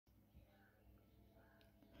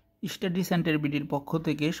Study centre বিডির পক্ষ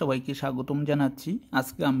থেকে সবাইকে স্বাগতম জানাচ্ছি।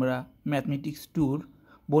 আজকে আমরা ম্যাথমেটিক্স 2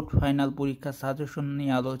 বোর্ড ফাইনাল পরীক্ষার সাজেশন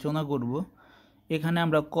নিয়ে আলোচনা করব। এখানে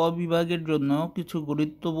আমরা ক বিভাগের জন্য কিছু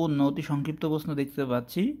গুরুত্বপূর্ণ অতি সংক্ষিপ্ত প্রশ্ন দেখতে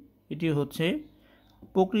পাচ্ছি। এটি হচ্ছে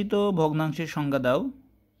প্রকৃত ভগ্নাংশের সংজ্ঞা দাও,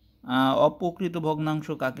 অপ্রকৃত ভগ্নাংশ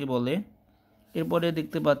কাকে বলে। এরপরে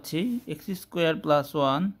দেখতে পাচ্ছি x square plus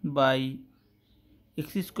 1 by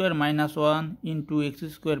x square minus 1 into x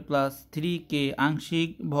square plus 3কে আংশিক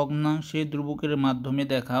ভগ্নাংশে ধ্রুবকের মাধ্যমে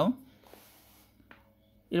দেখাও।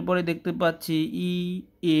 এরপরে দেখতে পাচ্ছি ই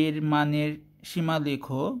এর মানের সীমা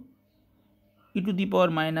লেখো। ই to the power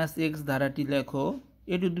minus x ধারাটি লেখো।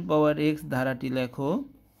 এ টু দি পাওয়ার এক্স ধারাটি লেখো।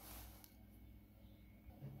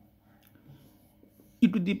 ই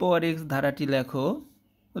টু দি পাওয়ার এক্স ধারাটি লেখো।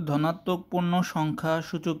 ধনাত্মক পূর্ণ সংখ্যা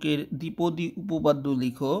সূচকের দ্বিপদী উপপাদ্য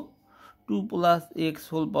লিখো। 2 প্লাস এক্স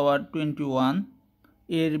হোল পাওয়ার 21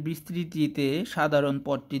 এর বিস্তৃতিতে সাধারণ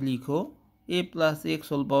পদটি লিখো। এ প্লাস এক্স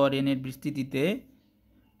হোল পাওয়ার এন এর বিস্তৃতিতে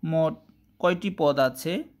মোট কয়টি পদ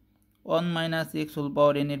আছে? 1 মাইনাস এক্স হোল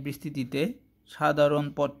পাওয়ার এন এর বিস্তৃতিতে সাধারণ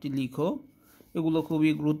পদটি লিখো। এগুলো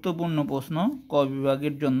খুবই গুরুত্বপূর্ণ প্রশ্ন ক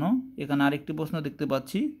বিভাগের জন্য। এখানে আরেকটি প্রশ্ন দেখতে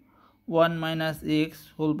পাচ্ছি 1 minus x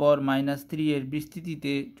whole power minus 3 এর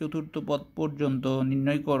বিস্তৃতিতে চতুর্থ পদ পর্যন্ত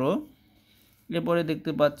নির্ণয় করো। এরপরে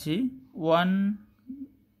দেখতে পাচ্ছি 1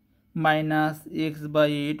 মাইনাস এক্স বাই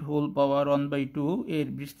 8 হোল পাওয়ার 1/2 এর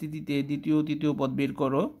বিস্তৃতিতে দ্বিতীয় তৃতীয় পদ বের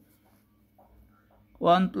করো।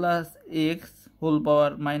 1 plus x whole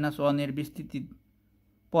power minus 1 এর বিস্তৃতি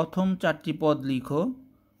প্রথম 4টি পদ লিখো।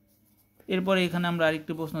 এরপরে এখানে আমরা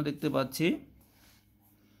আরেকটি প্রশ্ন দেখতে পাচ্ছি,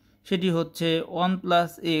 সেটি হচ্ছে 1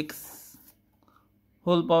 প্লাস এক্স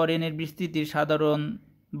হোল পাওয়ার এন এর বিস্তৃতির সাধারণ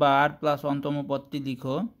বা আর প্লাস 1তম পদটি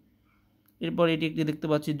লিখো। এরপর এটি একটি দেখতে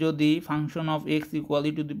পাচ্ছি, যদি function of x equal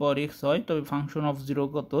E to the power x হয় তবে ফাংশন অফ 0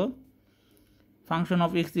 কত? Function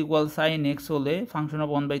of x equal sine x হলে ফাংশন অফ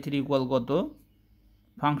 1/3 ইকুয়াল কত?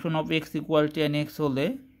 Function of x equal ten x হলে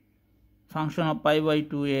ফাংশন অফ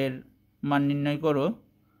π/2 এর মান নির্ণয় করো।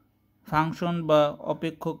 ফাংশন বা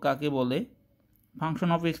অপেক্ষক কাকে বলে? Function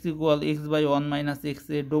of x equal x by 1 minus x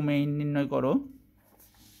এর ডোমেইন নির্ণয় করো।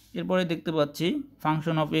 এরপরে দেখতে পাচ্ছি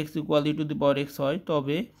function of x equal E to the power x হয়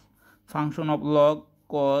তবে ফাংশন অফ লগ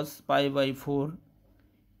কস π/4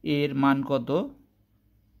 এর মান কত?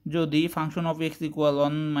 যদি function of x equal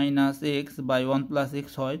 1 minus x by 1 plus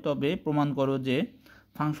x হয় তবে প্রমাণ করো যে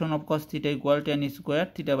function of cos theta equal tan square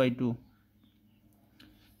θ/2।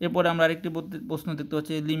 এরপরে আমরা আরেকটি প্রশ্ন দেখতে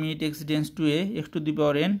পাচ্ছি, limit x tends to A x to the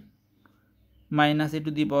power N minus A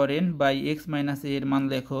to the power N by x minus এ এর মান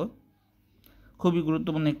লেখো। খুবই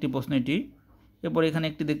গুরুত্বপূর্ণ একটি প্রশ্ন এটি। এরপর এখানে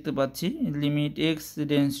একটি দেখতে পাচ্ছি, limit x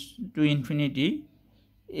tends to infinity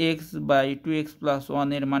x by 2x plus 1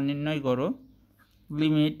 এর মান নির্ণয় করো।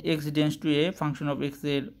 Limit x tends to A function of x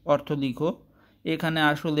এর অর্থ লিখো। এখানে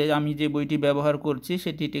আসলে আমি যে বইটি ব্যবহার করছি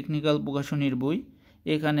সেটি টেকনিক্যাল প্রকাশনীর বই।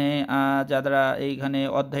 এখানে যারা এইখানে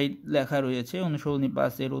অধ্যায় লেখা রয়েছে অনুশীলনী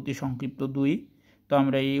 5 এর অতি সংক্ষিপ্ত 2। তো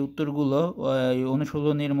আমরা এই উত্তরগুলো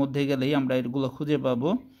অনুশীলনীর মধ্যে গেলেই আমরা এগুলো খুঁজে পাবো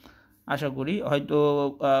আশা করি। হয়তো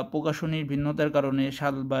প্রকাশনীর ভিন্নতার কারণে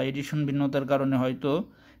সাল বা এডিশন ভিন্নতার কারণে হয়তো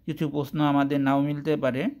কিছু প্রশ্ন আমাদের নাও মিলতে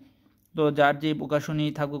পারে। তো যার যে প্রকাশনী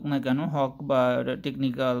থাকুক না কেন, হক বা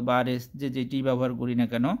টেকনিক্যাল বা আরএস যেটি ব্যবহার করি না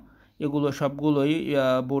কেন, এগুলো সবগুলোই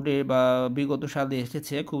বোর্ডে বা বিগত সালে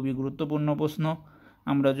এসেছে। খুবই গুরুত্বপূর্ণ প্রশ্ন।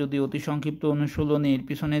 আমরা যদি অতি সংক্ষিপ্ত অনুশীলনীর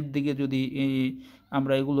পিছনের দিকে যদি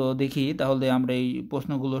আমরা এগুলো দেখি তাহলে আমরা এই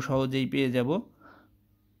প্রশ্নগুলো সহজেই পেয়ে যাব।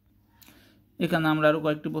 এখানে আমরা আরও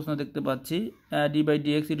কয়েকটি প্রশ্ন দেখতে পাচ্ছি,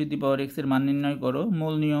 d/dx E to the power x এর মান নির্ণয় করো।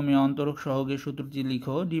 মূল নিয়মে অন্তরক সহগের সূত্রটি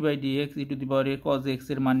লিখো। d/dx E to the power cos x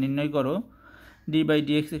এর মান নির্ণয় করো।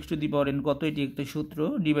 d/dx x to the power n কত? এটি একটি সূত্র।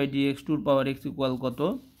 d/dx 2 পাওয়ার x ইকুয়াল কত?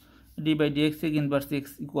 d/dx sec inverse x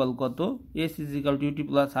equal কত? s is equal two ut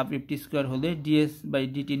plus half ft square হলে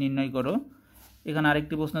ds/dt নির্ণয় করো। এখানে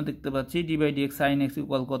আরেকটি প্রশ্ন দেখতে পাচ্ছি, d/dx sin x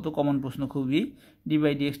ইকুয়াল কত? কমন প্রশ্ন খুবই।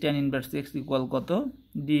 d/dx tan inverse x equal কত?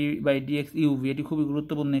 d/dx uv, এটি খুবই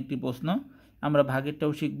গুরুত্বপূর্ণ একটি প্রশ্ন। আমরা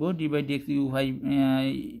ভাগেরটাও শিখব। d/dx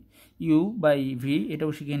u/v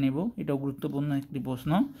এটাও শিখে নেব, এটাও গুরুত্বপূর্ণ একটি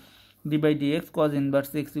প্রশ্ন। d/dx cos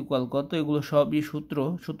inverse x equal কত? এগুলো সবই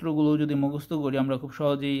সূত্রগুলো যদি মুখস্থ করি আমরা খুব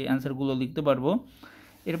সহজেই অ্যান্সারগুলো লিখতে পারবো।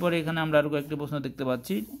 এরপরে এখানে আমরা আরও কয়েকটি প্রশ্ন দেখতে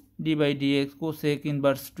পাচ্ছি, d/dx cosec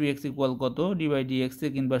inverse 2x equal কত? d/dx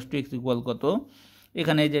sec inverse 2x equal কত?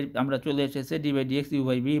 এখানে যে আমরা চলে এসেছে d/dx u/v,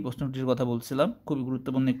 এই প্রশ্নটির কথা বলছিলাম। খুবই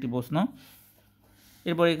গুরুত্বপূর্ণ একটি প্রশ্ন।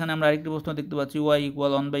 এরপরে এখানে আমরা আরেকটি প্রশ্ন দেখতে পাচ্ছি, y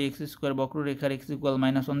ইকুয়াল 1/x² বক্ররেখার x ইকুয়াল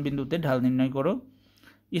 -1 বিন্দুতে ঢাল নির্ণয় করো।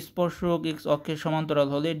 স্পর্শক x অক্ষের সমান্তরাল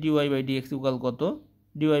হলে dy/dx ইকুয়াল কত?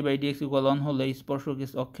 dy/dx ইকুয়াল 1 হলে স্পর্শক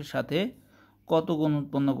x অক্ষের সাথে কত কোণ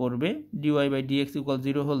উৎপন্ন করবে, ডিওয়াই বাই ডিএক্স ইকুয়াল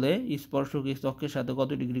 0 হলে স্পর্শক এক্স অক্ষের সাথে কত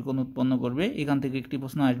ডিগ্রি কোণ উৎপন্ন করবে। এখান থেকে একটি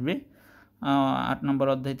প্রশ্ন আসবে 8 নম্বর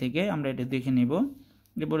অধ্যায় থেকে, আমরা এটা দেখে নিব।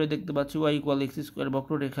 এরপরে দেখতে পাচ্ছি ওয়াই ইকুয়াল এক্স স্কোয়ার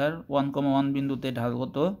বক্ররেখার 1,1 বিন্দুতে ঢাল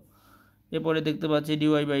কত। এরপরে দেখতে পাচ্ছি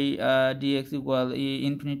dy by dx equal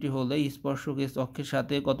infinity হলে স্পর্শক এক্স অক্ষের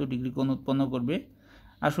সাথে কত ডিগ্রি কোণ উৎপন্ন করবে।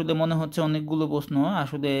 আসলে মনে হচ্ছে অনেকগুলো প্রশ্ন,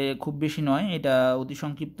 আসলে খুব বেশি নয়, এটা অতি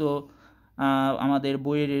সংক্ষিপ্ত। আমাদের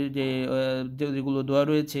বইয়ের যেগুলো দেওয়া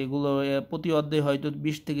রয়েছে এগুলো প্রতি অধ্যায়ে হয়তো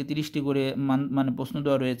 20 থেকে 30টি করে মানে প্রশ্ন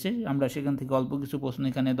দেওয়া রয়েছে, আমরা সেখান থেকে অল্প কিছু প্রশ্ন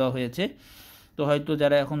এখানে দেওয়া হয়েছে। তো হয়তো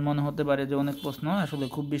যারা এখন মনে হতে পারে যে অনেক প্রশ্ন, আসলে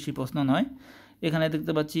খুব বেশি প্রশ্ন নয়। এখানে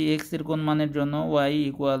দেখতে পাচ্ছি এক্স এর কোন মানের জন্য Y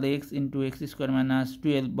equal x into x square minus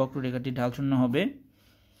 12 বক্ররেখাটি ঢাল শূন্য হবে।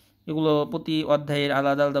 এগুলো প্রতি অধ্যায়ের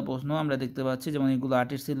আলাদা আলাদা প্রশ্ন আমরা দেখতে পাচ্ছি, যেমন এগুলো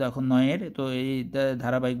 8-এর ছিল, এখন 9-এর। তো এই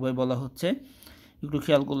ধারাবাহিকভাবে বলা হচ্ছে, একটু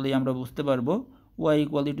খেয়াল করলেই আমরা বুঝতে পারবো। Y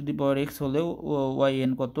equal to the power x হলেও ওয়াই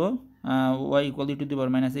এন কত, Y equal to the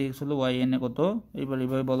power minus x হলে ওয়াই এন কত,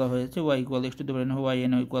 এইভাবে বলা হয়েছে। Y equal x to the power N Y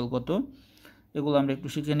N equal কত, এগুলো আমরা একটু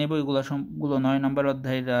শিখে নেব। এগুলো সবগুলো 9 নম্বর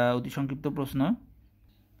অধ্যায়ের অতি সংক্ষিপ্ত প্রশ্ন।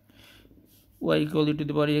 Y equal to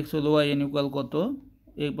the power x হলো ওয়াই এন ইকুয়াল কত।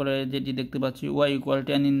 এরপরে যেটি দেখতে পাচ্ছি Y equal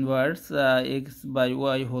tan inverse x by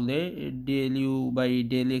Y হলে del you by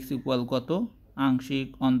del x equal কত। আংশিক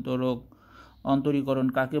অন্তরীকরণ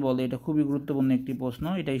কাকে বলে, এটা খুবই গুরুত্বপূর্ণ একটি প্রশ্ন।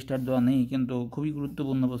 এটা স্টার দেওয়া নেই, কিন্তু খুবই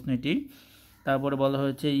গুরুত্বপূর্ণ প্রশ্ন এটি। তারপরে বলা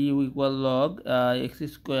হয়েছে you equal log x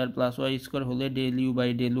square plus Y square হলে del you by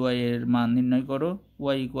del Y এর মান নির্ণয় করো।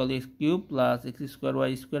 Y equal x cube plus x square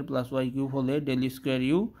Y square plus Y cube হলে del square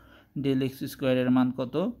you del x স্কোয়ারের মান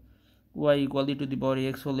কত। Y equal to the power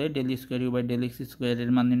x হলে del square you by del x স্কোয়ারের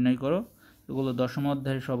মান নির্ণয় করো। এগুলো দশম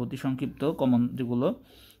অধ্যায়ের সব অতি সংক্ষিপ্ত কমন যেগুলো।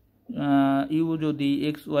 ইউ যদি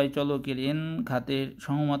এক্স ওয়াই চলকের এন ঘাতের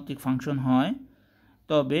সমমাত্রিক ফাংশন হয়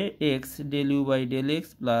তবে x del you by del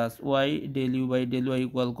x plus Y del you by del Y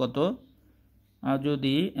equal কত।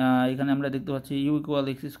 যদি এখানে আমরা দেখতে পাচ্ছি you equal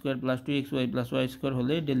x square plus 2x Y plus Y square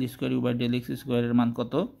হলে del square you by del x স্কোয়ারের মান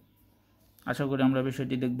কত। আশা করি আমরা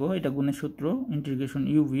বিষয়টি দেখব। এটা গুণের সূত্র, ইন্টিগ্রেশন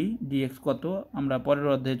ইউভি ডিএক্স কত, আমরা পরের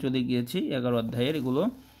অধ্যায়ে চলে গিয়েছি 11 অধ্যায়ের এগুলো।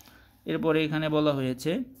 এরপরে এখানে বলা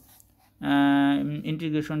হয়েছে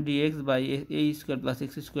integration dx by A square plus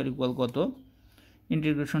x square equal কত।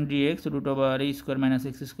 Integration dx root over a square minus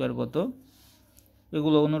x square কত।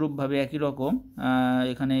 এগুলো অনুরূপভাবে একই রকম,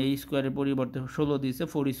 এখানে এই স্কোয়ারের পরিবর্তে 16 দিয়েছে,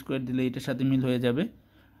 4 স্কোয়ার দিলে এটার সাথে মিল হয়ে যাবে।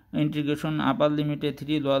 ইন্টিগ্রেশন আপার লিমিটে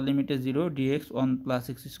 3 লোয়ার লিমিটে 0 dx 1 plus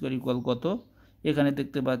x square equal কত। এখানে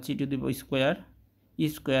দেখতে পাচ্ছি to the square E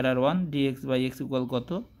square R 1 dx by x equal কত।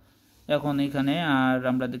 এখন এখানে আর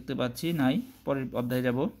আমরা দেখতে পাচ্ছি নাই, পরের অধ্যায়ে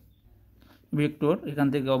যাব। ভেক্টর, এখান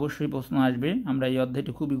থেকে অবশ্যই প্রশ্ন আসবে, আমরা এই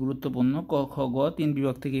অধ্যায়টি খুবই গুরুত্বপূর্ণ। ক খ গ 3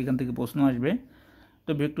 বিভাগ থেকে এখান থেকে প্রশ্ন আসবে।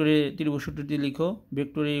 তো ভেক্টরে ত্রিভুজ সূত্রটি লিখো।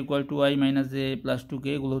 Vector A equal to Y minus J plus 2k,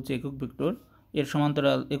 এগুলো হচ্ছে একক ভেক্টর। এর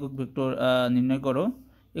সমান্তরাল একক ভেক্টর নির্ণয় করো।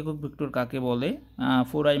 একক ভেক্টর কাকে বলে।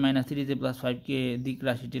 4i minus 3j plus 5k দিক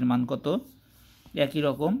রাশিটির মান কত। একই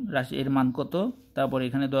রকম রাশি এর মান কত। তারপর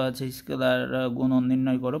এখানে দেওয়া আছে স্কেলার গুণন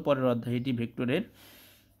নির্ণয় করো, পরের অধ্যায় এটি ভেক্টরের।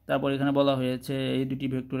 তারপর এখানে বলা হয়েছে এই দুটি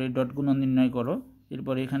ভেক্টরের ডট গুণন নির্ণয় করো।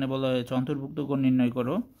 এরপরে এখানে বলা হয়েছে অন্তর্ভুক্ত কোণ নির্ণয়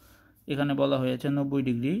করো। এখানে বলা হয়েছে 90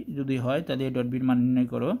 ডিগ্রি যদি হয় তাহলে ডট বির মান নির্ণয়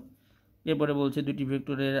করো। এরপরে বলছে দুটি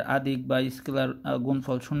ভেক্টরের আদিক বা স্কেলার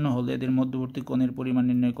গুণফল শূন্য হলে এদের মধ্যবর্তী কোণের পরিমাণ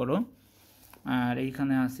নির্ণয় করো। আর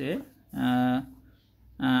এইখানে আছে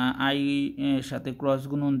আই এর সাথে ক্রস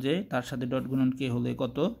গুণন যে, তার সাথে ডট গুণন কে হলে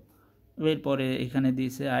কত। এরপরে এখানে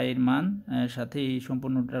দিয়েছে আই এর মান সাথে এই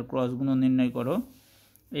সম্পূর্ণটার ক্রস গুণন নির্ণয় করো।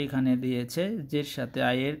 এইখানে দিয়েছে জের সাথে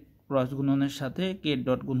আই এর ক্রস গুণনের সাথে কে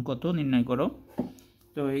ডট গুণ কত নির্ণয় করো।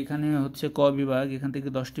 তো এইখানে হচ্ছে ক বিভাগ, এখান থেকে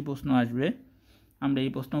 10টি প্রশ্ন আসবে। আমরা এই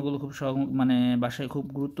প্রশ্নগুলো খুব মানে বাসায় খুব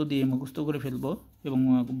গুরুত্ব দিয়ে মুখস্থ করে ফেলবো এবং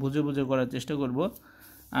বুঝে বুঝে করার চেষ্টা করব।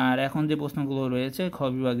 আর এখন যে প্রশ্নগুলো রয়েছে খ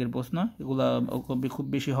বিভাগের প্রশ্ন, এগুলো খুব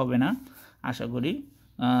বেশি হবে না আশা করি।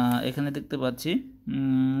 এখানে দেখতে পাচ্ছি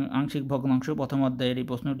আংশিক ভগ্নাংশ, প্রথম অধ্যায়ের এই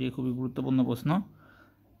প্রশ্নটি খুবই গুরুত্বপূর্ণ প্রশ্ন।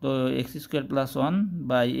 তো x square plus 1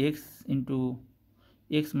 by x into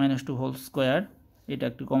x minus 2 whole square, এটা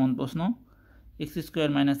একটি কমন প্রশ্ন। X square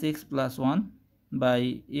minus x plus 1 by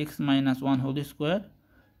x minus 1 whole square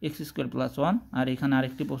x square plus 1। আর এখানে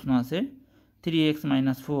আরেকটি প্রশ্ন আছে 3x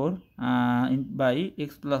minus 4 by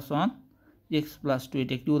x plus 1 x plus 2,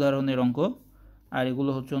 এটা একটি উদাহরণের অঙ্ক। আর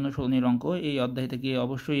এগুলো হচ্ছে অনুসরণের অঙ্ক। এই অধ্যায় থেকে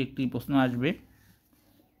অবশ্যই একটি প্রশ্ন আসবে।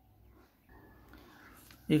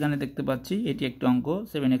 এখানে দেখতে পাচ্ছি এটি একটি অঙ্ক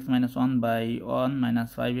 7x minus 1 by 1 minus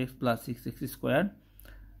 5x plus 6x square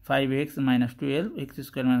 5x minus 12 x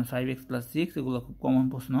square minus 5x plus 6, এগুলো খুব কমন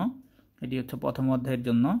প্রশ্ন। এটি হচ্ছে প্রথম অধ্যায়ের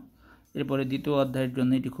জন্য। এরপরে দ্বিতীয় অধ্যায়ের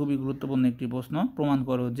জন্য এটি খুবই গুরুত্বপূর্ণ একটি প্রশ্ন। প্রমাণ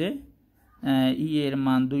করো যে ই এর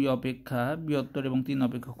মান 2 অপেক্ষা বৃহত্তর এবং 3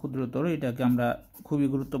 অপেক্ষা ক্ষুদ্রতর। এটাকে আমরা খুবই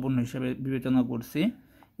গুরুত্বপূর্ণ হিসেবে বিবেচনা করছি।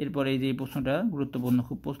 এরপরে এই যে প্রশ্নটা গুরুত্বপূর্ণ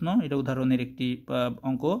খুব প্রশ্ন, এটা উদাহরণের একটি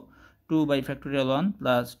অঙ্ক। 2 by factorial 1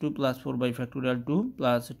 plus 2 plus 4 by factorial 2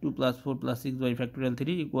 plus 2 plus 4 plus 6 by factorial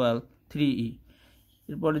 3 equal 3e।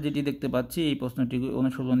 এরপরে যেটি দেখতে পাচ্ছি এই প্রশ্নটি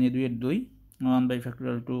অনুশীলনী 2-2 1 by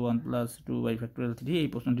factorial 2 1 plus 2 by factorial 3 এই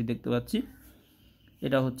প্রশ্নটি দেখতে পাচ্ছি।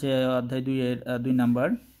 এটা হচ্ছে অধ্যায় 2-এর 2 নাম্বার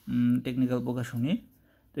টেকনিক্যাল প্রকাশনী।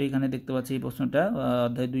 তো এইখানে দেখতে পাচ্ছি এই প্রশ্নটা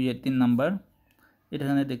অধ্যায় 2-এর 3 নাম্বার।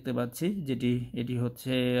 এখানে দেখতে পাচ্ছি এটি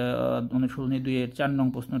হচ্ছে অনুশীলনী 2-এর 4 নং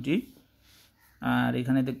প্রশ্নটি। আর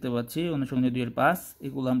এখানে দেখতে পাচ্ছি অনুশীলনী 2-এর 5।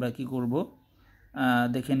 এগুলো আমরা কি করব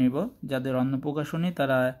দেখে নেব। যাদের অন্য প্রকাশনী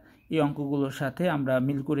তারা এই অঙ্কগুলোর সাথে আমরা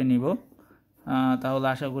মিল করে নিব, তাহলে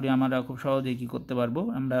আশা করি আমরা খুব সহজেই কী করতে পারবো।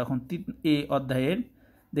 আমরা এখন এই অধ্যায়ের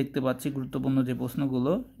দেখতে পাচ্ছি গুরুত্বপূর্ণ যে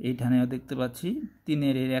প্রশ্নগুলো, এইখানেও দেখতে পাচ্ছি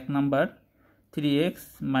 3-এর 1 number 3x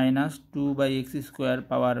minus 2 by x square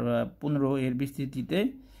পাওয়ার 15 এর বিস্তৃতিতে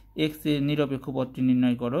x এর নিরপেক্ষ পদটি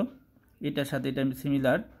নির্ণয় করো। এটার সাথে এটা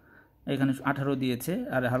সিমিলার, এখানে 18 দিয়েছে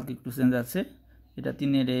আর হালকা একটু চেঞ্জ আছে। এটা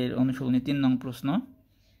 3-এর অনুশীলনী 3 নং প্রশ্ন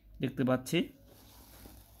দেখতে পাচ্ছি।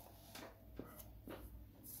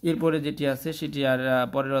 এরপরে যেটি আছে সেটি আর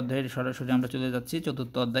পরের অধ্যায়ের সরাসরি আমরা চলে যাচ্ছি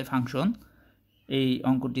 4র্থ অধ্যায় ফাংশন। এই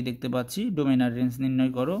অঙ্কটি দেখতে পাচ্ছি ডোমেইন আর রেঞ্জ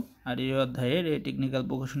নির্ণয় করো। আর এই অধ্যায়ের টেকনিক্যাল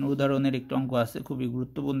প্রকাশনের উদাহরণের একটি অঙ্ক আছে, খুবই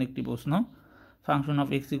গুরুত্বপূর্ণ একটি প্রশ্ন। Function of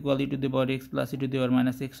x equal E to the power x plus E to the power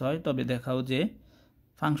minus x হয়, তবে দেখাও যে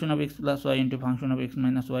function of x plus Y into function of x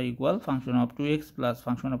minus Y equal function of 2x plus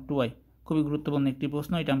function of 2y। খুবই গুরুত্বপূর্ণ একটি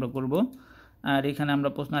প্রশ্ন, এটা আমরা করব। আর এখানে আমরা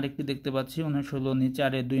প্রশ্ন আরেকটি দেখতে পাচ্ছি অনুশীলনী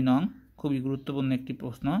 4-এর 2 নং, খুবই গুরুত্বপূর্ণ একটি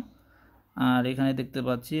প্রশ্ন। আর এখানে দেখতে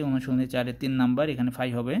পাচ্ছি অনুশীলনী 4-এর 3 নাম্বার, এখানে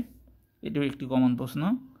 5 হবে। এটাও একটি কমন প্রশ্ন।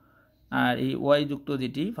 আর এই ওয়াই যুক্ত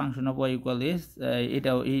যেটি function of Y equal S,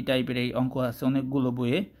 এটাও এই টাইপের এই অঙ্ক আছে অনেকগুলো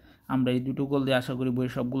বইয়ে। আমরা এই দুটো করলে আশা করি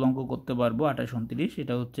বইয়ের সবগুলো অঙ্ক করতে পারবো। 28 29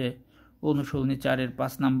 এটা হচ্ছে অনুশীলনী 4-এর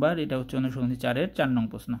 5 নাম্বার, এটা হচ্ছে অনুশীলনী 4-এর 4 নং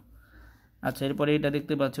প্রশ্ন। আচ্ছা, এরপরে এটা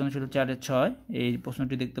দেখতে পাচ্ছি অনুশীলনী 4-এর 6, এই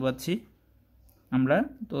প্রশ্নটি দেখতে পাচ্ছি আমরা।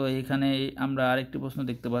 তো এখানে আমরা আরেকটি প্রশ্ন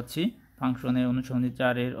দেখতে পাচ্ছি ফাংশনের অনুশীলনী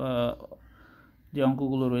 4-এর যে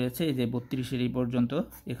অঙ্কগুলো রয়েছে, এই যে 32-এর এই পর্যন্ত,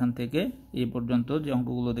 এখান থেকে এই পর্যন্ত যে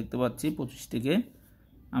অঙ্কগুলো দেখতে পাচ্ছি 25 থেকে,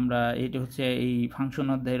 আমরা এইটা হচ্ছে এই ফাংশন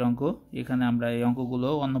অধ্যায়ের অঙ্ক। এখানে আমরা এই অঙ্কগুলো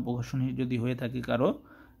অন্য প্রকাশনী যদি হয়ে থাকে কারো,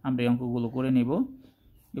 আমরা এই অঙ্কগুলো করে নেব।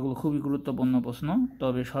 এগুলো খুবই গুরুত্বপূর্ণ প্রশ্ন,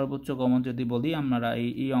 তবে সর্বোচ্চ কমন যদি বলি আমরা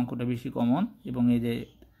এই অঙ্কটা বেশি কমন, এবং এই যে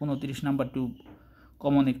 29 নাম্বারটি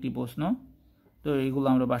কমন একটি প্রশ্ন। তো এইগুলো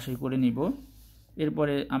আমরা বাছাই করে নিব।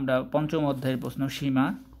 এরপরে আমরা পঞ্চম অধ্যায়ের প্রশ্ন সীমা,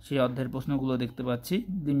 সেই অধ্যায়ের প্রশ্নগুলো দেখতে পাচ্ছি।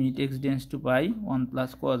 Limit x tends to pi 1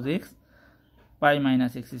 plus cos x pi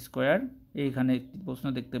minus x square, এইখানে একটি প্রশ্ন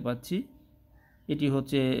দেখতে পাচ্ছি। এটি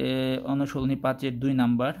হচ্ছে অনুশীলনী 5-এর 2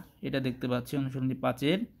 নাম্বার, এটা দেখতে পাচ্ছি অনুশীলনী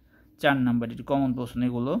 5-এর 4 নাম্বার। এটি কমন প্রশ্ন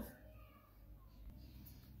এগুলো।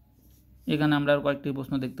 এখানে আমরা আর কয়েকটি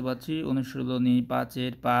প্রশ্ন দেখতে পাচ্ছি অনুশীলনী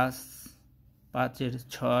 5-এর 5, 5-এর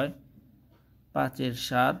 6, 5-এর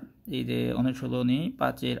 7, এই যে অনুশীলনী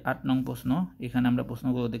 5-এর 8 নং প্রশ্ন, এখানে আমরা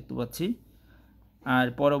প্রশ্নগুলো দেখতে পাচ্ছি। আর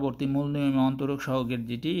পরবর্তী মূল নিয়মে অন্তরক সহগের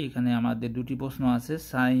যেটি, এখানে আমাদের দুটি প্রশ্ন আছে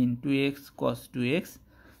সাইন 2x কস 2x।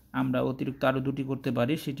 আমরা অতিরিক্ত আরও দুটি করতে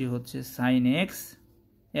পারি, সেটি হচ্ছে সাইন এক্স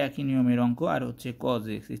একই নিয়মের অঙ্ক, আর হচ্ছে কজ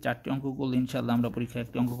এক্স। এই 4টি অঙ্ক করলে ইনশাল্লাহ আমরা পরীক্ষায়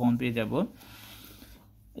একটি অঙ্ক কমন পেয়ে যাব।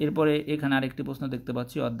 এরপরে এখানে আরেকটি প্রশ্ন দেখতে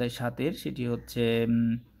পাচ্ছি অধ্যায় 7-এর, সেটি হচ্ছে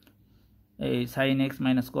এই sine x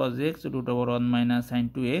minus cos x root over 1 minus sine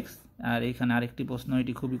 2x। আর এখানে আরেকটি প্রশ্ন,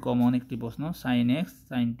 এটি খুবই কমন একটি প্রশ্ন, সাইন এক্স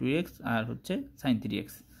সাইন 2x আর হচ্ছে সাইন 3x।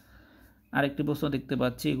 আরেকটি প্রশ্ন দেখতে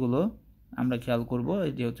পাচ্ছি, এগুলো আমরা খেয়াল করব।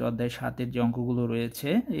 এটি হচ্ছে অধ্যায় 7-এর যে অঙ্কগুলো রয়েছে,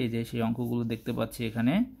 এই যে সেই অঙ্কগুলো দেখতে পাচ্ছি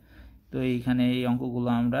এখানে। তো এইখানে এই অঙ্কগুলো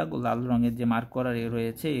আমরা লাল রঙের যে মার্ক করা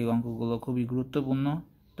রয়েছে, এই অঙ্কগুলো খুবই গুরুত্বপূর্ণ।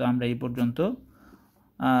 তো আমরা এই পর্যন্ত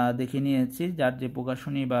দেখে নিয়েছি, যার যে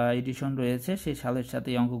প্রকাশনী বা এডিশন রয়েছে সেই সালের সাথে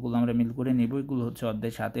এই অঙ্কগুলো আমরা মিল করে নেব। এগুলো হচ্ছে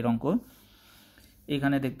অধ্যায় 7-এর অঙ্ক।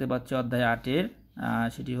 এখানে দেখতে পাচ্ছি অধ্যায় 8-এর,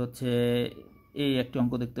 সেটি হচ্ছে এই একটি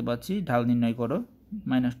অঙ্ক দেখতে পাচ্ছি, ঢাল নির্ণয় করো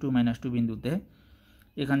 -2 বিন্দুতে।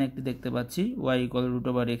 এখানে একটি দেখতে পাচ্ছি y equal root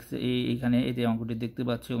over x, এইখানে এই যে অঙ্কটি দেখতে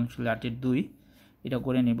পাচ্ছি অনুশীলনী 8-এর 2, এটা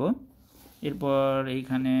করে নেব। এরপর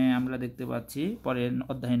এইখানে আমরা দেখতে পাচ্ছি পরের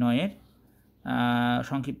অধ্যায় 9-এর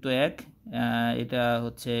সংক্ষিপ্ত 1, এটা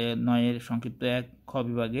হচ্ছে 9-এর সংক্ষিপ্ত 1 খ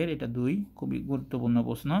বিভাগের, এটা 2, খুবই গুরুত্বপূর্ণ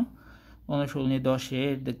প্রশ্ন। অনুশীলনী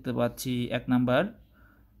 10-এর দেখতে পাচ্ছি 1 নাম্বার,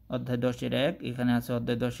 অধ্যায় 10-এর 1, এখানে আছে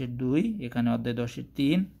অধ্যায় 10-এর 2, এখানে অধ্যায় 10-এর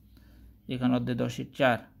 3, এখানে অধ্যায় 10-এর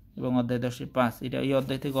 4। এবং অধ্যায় 10-এ 5। এটা এই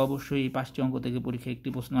অধ্যায় থেকে অবশ্যই 5টি অঙ্ক থেকে পরীক্ষায় একটি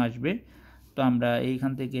প্রশ্ন আসবে। তো আমরা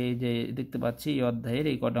এইখান থেকে এই যে দেখতে পাচ্ছি এই অধ্যায়ের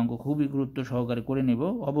এই কটা অঙ্ক খুবই গুরুত্ব সহকারে করে নেব।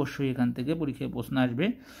 অবশ্যই এখান থেকে পরীক্ষায় প্রশ্ন আসবে,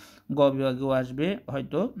 গ বিভাগেও আসবে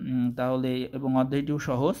হয়তো, তাহলে এবং অধ্যায়টিও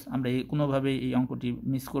সহজ, আমরা কোনোভাবেই এই অঙ্কটি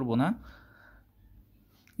মিস করব না।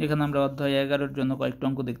 এখানে আমরা অধ্যায় 11-এর জন্য কয়েকটা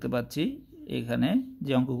অঙ্ক দেখতে পাচ্ছি। এখানে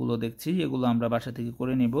যে অঙ্কগুলো দেখছি এগুলো আমরা বাসা থেকে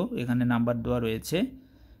করে নেব। এখানে নাম্বার দেওয়া রয়েছে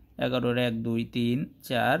 11-এর 1, 2, 3,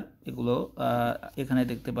 4 এগুলো এখানে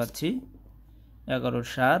দেখতে পাচ্ছি। 11-এর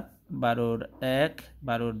 7, 12-এর 1,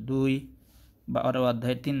 12-এর 2, 12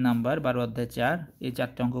 অধ্যায়ের 3 নাম্বার, 12 অধ্যায় 4, এই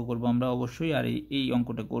 4টে অঙ্ক করব আমরা অবশ্যই। আর এই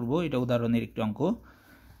অঙ্কটা করব, এটা উদাহরণের একটি অঙ্ক,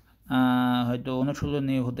 হয়তো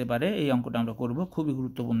অনুশীলনীয় হতে পারে। এই অঙ্কটা আমরা করব, খুবই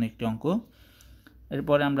গুরুত্বপূর্ণ একটি অঙ্ক।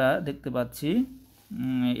 এরপরে আমরা দেখতে পাচ্ছি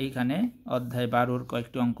এইখানে অধ্যায় 12-এর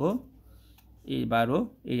কয়েকটি অঙ্ক, এই 12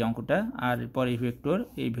 এই অঙ্কটা। আর এরপরে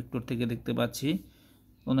এই ভেক্টর থেকে দেখতে পাচ্ছি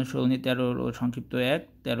অনুশীলনী 13-র সংক্ষিপ্ত 1,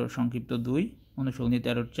 13-র সংক্ষিপ্ত 2, অনুশীলনী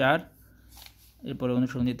 13-র 4, এরপরে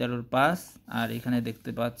অনুশীলনী 13-র 5, আর এখানে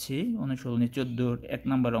দেখতে পাচ্ছি অনুশীলনী 14-র 1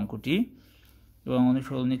 নম্বর অঙ্কটি এবং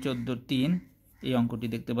অনুশীলনী 14-র 3 এই অঙ্কটি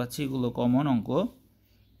দেখতে পাচ্ছি। এগুলো কমন অঙ্ক।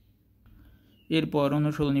 এরপর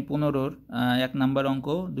অনুশীলনী 15-র 1 নাম্বার অঙ্ক,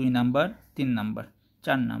 2 নাম্বার, 3 নাম্বার,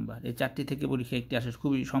 4 নাম্বার, এই 4টি থেকে পরীক্ষা একটি আসার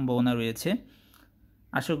খুবই সম্ভাবনা রয়েছে।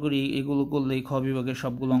 আশা করি এগুলো করলেই খ বিভাগের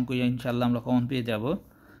সবগুলো অঙ্কই ইনশাআল্লাহ আমরা কমন পেয়ে যাব।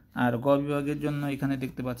 আর গ বিভাগের জন্য এখানে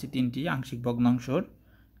দেখতে পাচ্ছি 3টি আংশিক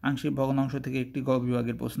ভগ্নাংশ থেকে একটি গ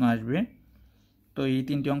বিভাগের প্রশ্ন আসবে। তো এই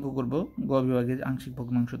 3টি অঙ্ক করব গ বিভাগের আংশিক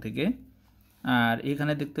ভগ্নাংশ থেকে। আর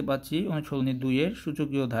এখানে দেখতে পাচ্ছি অনুশীলনী 2-এর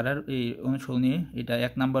সূচকীয় ধারার এই অনুশীলনী, এটা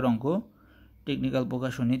 1 নাম্বার অঙ্ক, টেকনিক্যাল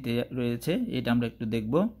প্রকাশনীতে রয়েছে, এটা আমরা একটু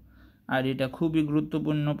দেখব। আর এটা খুবই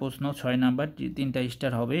গুরুত্বপূর্ণ প্রশ্ন, 6 নাম্বার, 3টা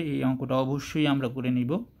স্টার হবে। এই অঙ্কটা অবশ্যই আমরা করে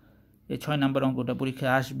নিব, এই 6 নাম্বার অঙ্কটা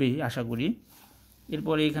পরীক্ষায় আসবেই আশা করি।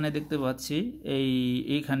 এরপরে এখানে দেখতে পাচ্ছি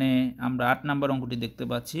এইখানে আমরা 8 নাম্বার অঙ্কটি দেখতে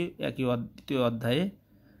পাচ্ছি দ্বিতীয় অধ্যায়ে।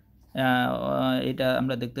 এটা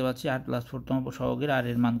আমরা দেখতে পাচ্ছি 8+4তম সহগের আর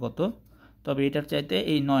এর মান কত। তবে এটার চাইতে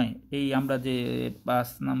এই 9, এই আমরা যে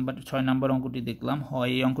 6 নাম্বার অঙ্কটি দেখলাম,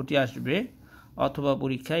 হয় এই অঙ্কটি আসবে অথবা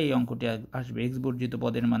পরীক্ষায় এই অঙ্কটি আসবে, এক্স বর্জিত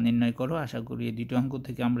পদের মান নির্ণয় করো। আশা করি এই দুটো অঙ্ক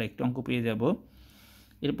থেকে আমরা একটি অঙ্ক পেয়ে যাব।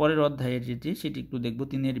 এরপরের অধ্যায়ের সেটি একটু দেখব,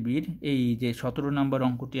 3-এর বির এই যে 17 নাম্বার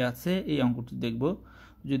অঙ্কটি আছে, এই অঙ্কটি দেখব।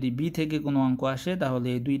 যদি বি থেকে কোনো অঙ্ক আসে তাহলে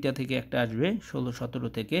এই 2টা থেকে একটা আসবে 16, 17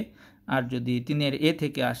 থেকে। আর যদি 3-এর এ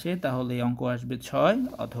থেকে আসে তাহলে এই অঙ্ক আসবে 6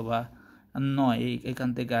 অথবা 9, এখান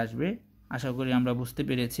থেকে আসবে। আশা করি আমরা বুঝতে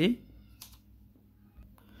পেরেছি।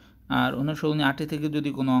 আর অনুশীলনী 8 থেকে যদি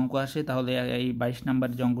কোনো অঙ্ক আসে তাহলে এই 22 নাম্বার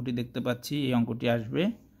যে অঙ্কটি দেখতে পাচ্ছি এই অঙ্কটি আসবে।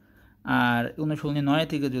 আর অনুশীলনী 9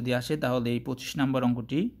 থেকে যদি আসে তাহলে এই 25 নাম্বার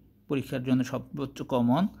অঙ্কটি পরীক্ষার জন্য সর্বোচ্চ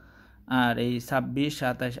কমন। আর এই 26,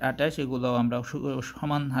 27, 28 এগুলো আমরা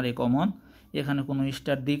সমান হারে কমন, এখানে কোনো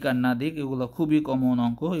স্টার দিক আর না দিক, এগুলো খুবই কমন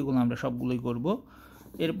অঙ্ক, এগুলো আমরা সবগুলোই করব।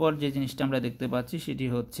 এরপর যে জিনিসটা আমরা দেখতে পাচ্ছি সেটি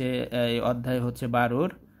হচ্ছে এই অধ্যায় হচ্ছে 12-র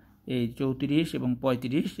এই 34 এবং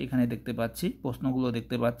 35, এখানে দেখতে পাচ্ছি প্রশ্নগুলো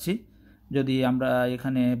দেখতে পাচ্ছি। যদি আমরা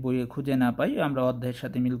এখানে বইয়ে খুঁজে না পাই আমরা অধ্যায়ের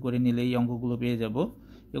সাথে মিল করে নিলে এই অঙ্কগুলো পেয়ে যাব,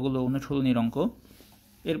 এগুলো অনুশীলনীর অঙ্ক।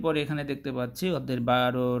 এরপর এখানে দেখতে পাচ্ছি অধ্যায়ের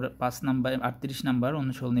 12-র 5 নাম্বার, 38 নাম্বার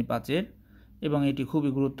অনুশীলনী 5-এর, এবং এটি খুবই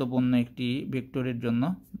গুরুত্বপূর্ণ একটি ভেক্টরের জন্য।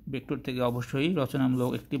 ভেক্টর থেকে অবশ্যই রচনামূলক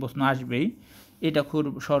একটি প্রশ্ন আসবেই, এটা খুব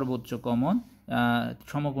সর্বোচ্চ কমন,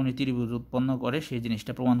 সমকোণী ত্রিভুজ উৎপন্ন করে সেই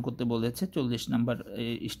জিনিসটা প্রমাণ করতে বলেছে। 40 নাম্বার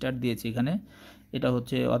স্টার দিয়েছে এখানে। এটা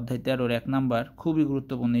হচ্ছে অধ্যায় 13-র 1 নাম্বার, খুবই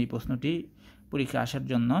গুরুত্বপূর্ণ এই প্রশ্নটি পরীক্ষা আসার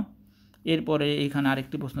জন্য। এরপরে এখানে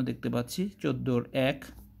আরেকটি প্রশ্ন দেখতে পাচ্ছি 14-র 1,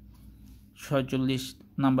 46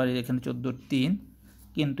 নাম্বারের এখানে 14-র 3,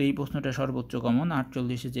 কিন্তু এই প্রশ্নটা সর্বোচ্চ কমন।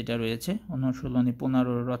 48-এ যেটা রয়েছে অনুশীলনী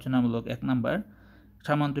 15-র রচনামূলক 1 নাম্বার,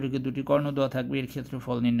 সামান্তরিকে দুটি কর্ণ দেওয়া থাকবে, এর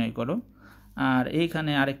ক্ষেত্রফল নির্ণয় করো। আর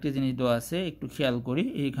এইখানে আরেকটি জিনিস দেওয়া আছে, একটু খেয়াল করি,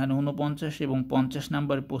 এইখানে 49 এবং 50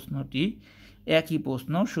 নাম্বার প্রশ্নটি একই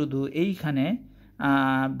প্রশ্ন, শুধু এইখানে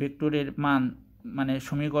ভেক্টরের মান মানে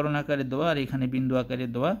সমীকরণ আকারে দেওয়া আর এখানে বিন্দু আকারে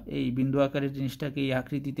দেওয়া। এই বিন্দু আকারের জিনিসটাকে এই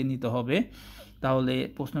আকৃতিতে নিতে হবে, তাহলে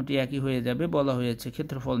প্রশ্নটি একই হয়ে যাবে। বলা হয়েছে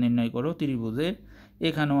ক্ষেত্রফল নির্ণয় করো ত্রিভুজের,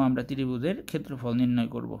 এখানেও আমরা ত্রিভুজের ক্ষেত্রফল নির্ণয়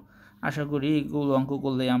করব। আশা করি এইগুলো অঙ্ক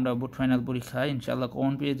করলে আমরা বোর্ড ফাইনাল পরীক্ষায় ইনশাআল্লাহ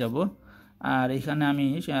কমন পেয়ে যাব। আর এখানে আমি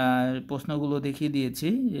প্রশ্নগুলো দেখিয়ে দিয়েছি,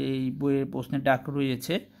 এই বইয়ের প্রশ্নের ডাক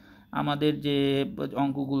রয়েছে। আমাদের যে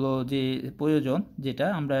অঙ্কগুলো যে প্রয়োজন, যেটা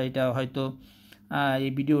আমরা এটা হয়তো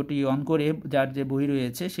এই ভিডিওটি অন করে যার যে বই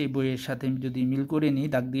রয়েছে সেই বইয়ের সাথে যদি মিল করে নিই,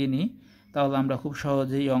 দাগ দিয়ে নিই, তাহলে আমরা খুব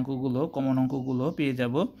সহজেই অঙ্কগুলো, কমন অঙ্কগুলো পেয়ে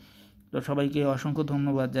যাব। তো সবাইকে অসংখ্য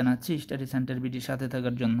ধন্যবাদ জানাচ্ছি স্টাডি সেন্টার বিডির সাথে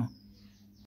থাকার জন্য।